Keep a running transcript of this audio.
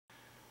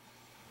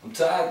I'm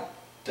Todd.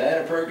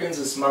 Diana Perkins.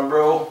 This is my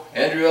bro,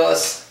 Andrew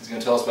Ellis. He's going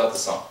to tell us about the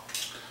song.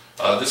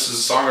 This is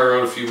a song I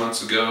wrote a few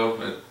months ago.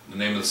 The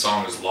name of the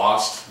song is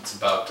Lost. It's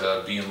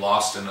about being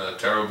lost in a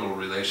terrible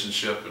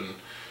relationship and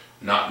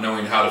not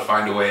knowing how to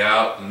find a way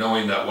out, and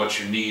knowing that what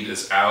you need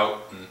is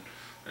out, and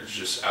there's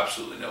just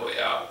absolutely no way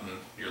out, and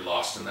you're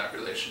lost in that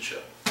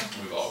relationship.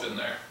 We've all been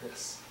there.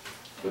 Yes.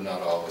 But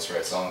not all of us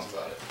write songs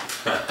about it.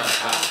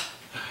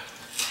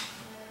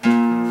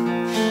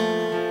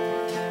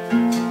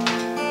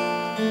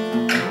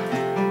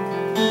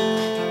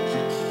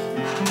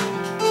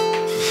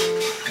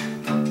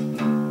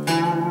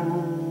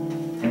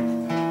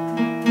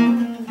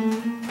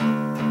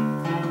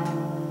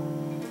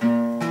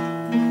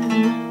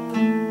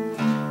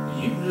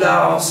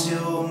 Lost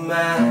your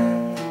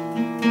mind,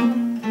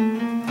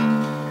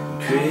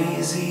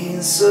 crazy,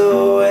 and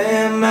so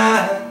am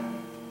I.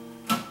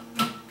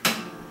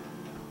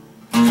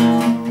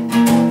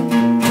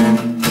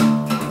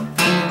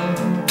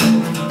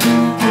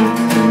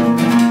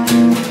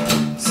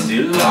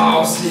 Still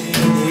lost in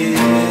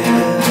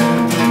here,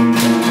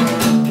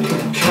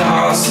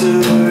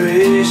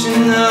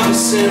 incarceration of a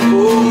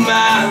simple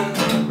mind,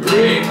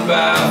 raped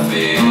by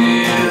fear.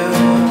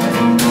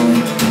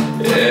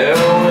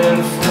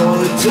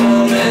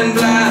 Dumb and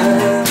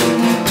blind,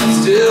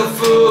 still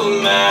full of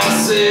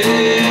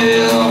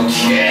myself.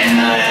 Can't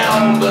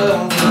help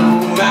but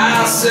fool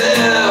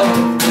myself.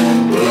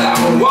 Well, I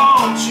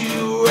want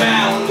you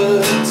around,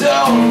 but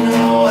don't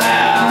know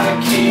how to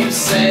keep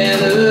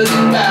sanity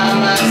by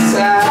my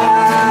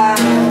side.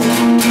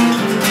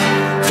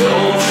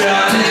 Don't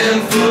try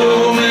and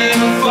fool me,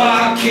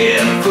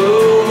 fucking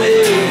fool me.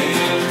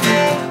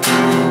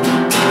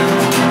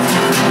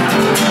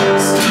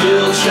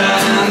 Still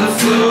trying to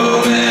fool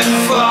me.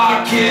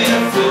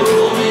 Fucking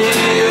fool me,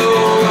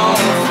 you're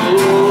gonna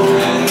fool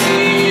me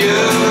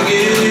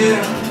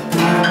again.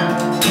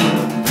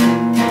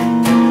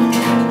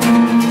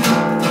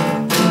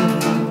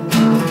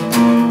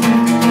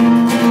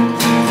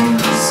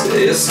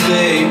 Say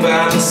stay by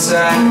my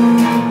side,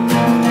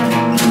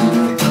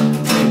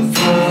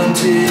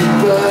 confronted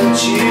but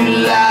you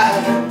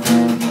lied.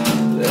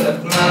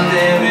 Left my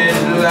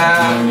naked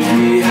life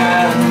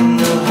behind,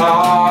 the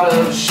heart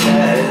of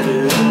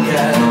shattered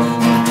guy.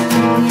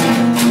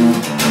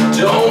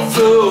 Don't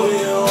fool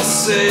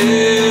yourself,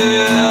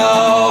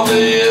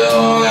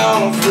 you're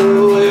gonna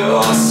fool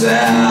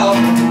yourself.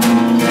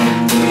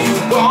 You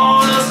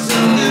want us to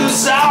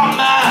lose our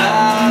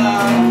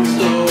minds,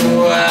 so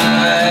I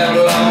have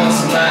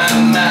lost my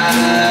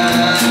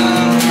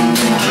mind.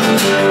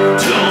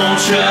 Don't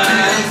try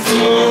and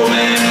fool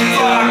me,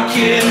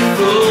 fucking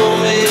fool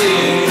me.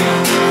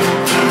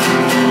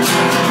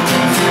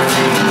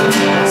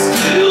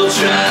 Still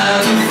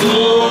trying to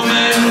fool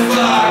me,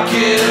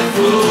 fucking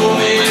fool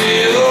me.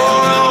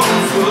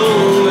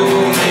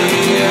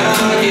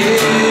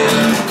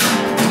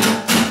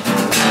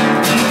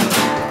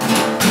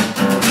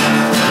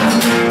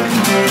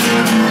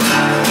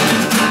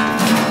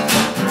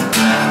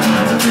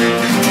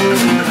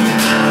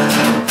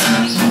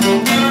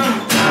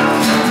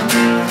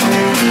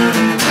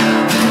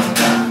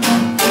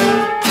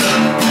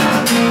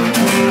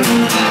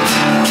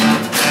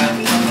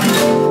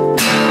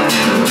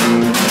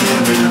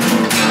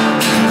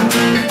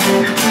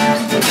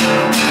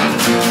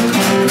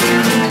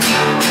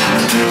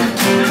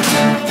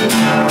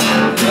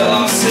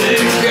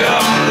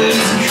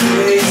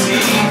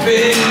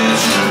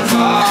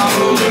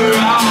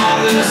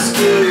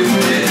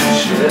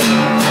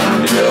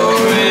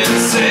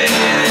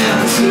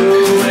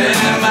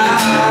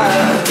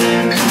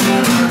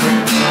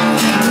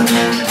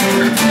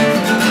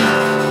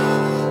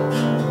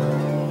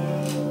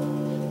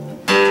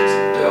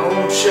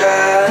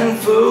 Try and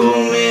fool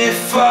me,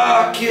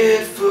 fuck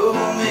it, fool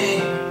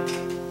me.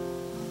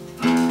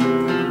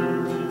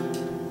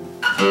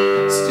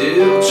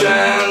 Still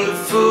trying to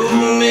fool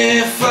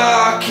me,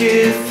 fuck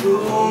it,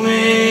 fool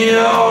me.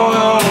 You're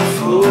gonna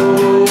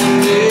fool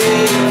me.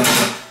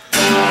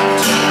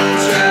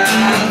 Try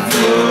and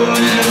fool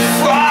me,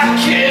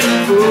 fuck it,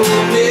 fool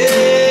me.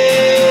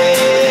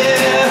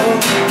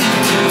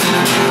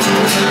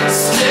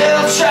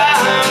 Still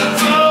trying to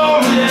fool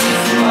me,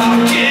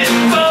 fuck it,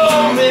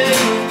 fool me.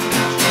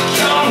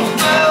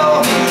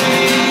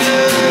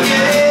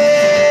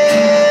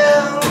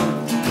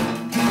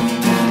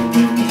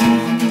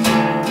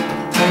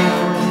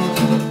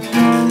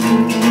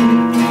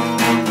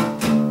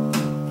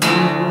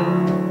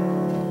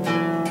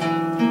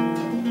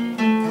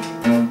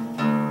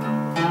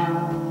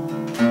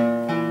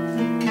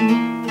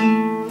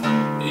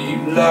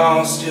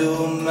 Lost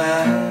your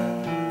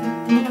mind,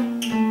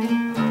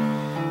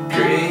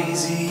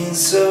 crazy and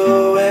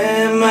so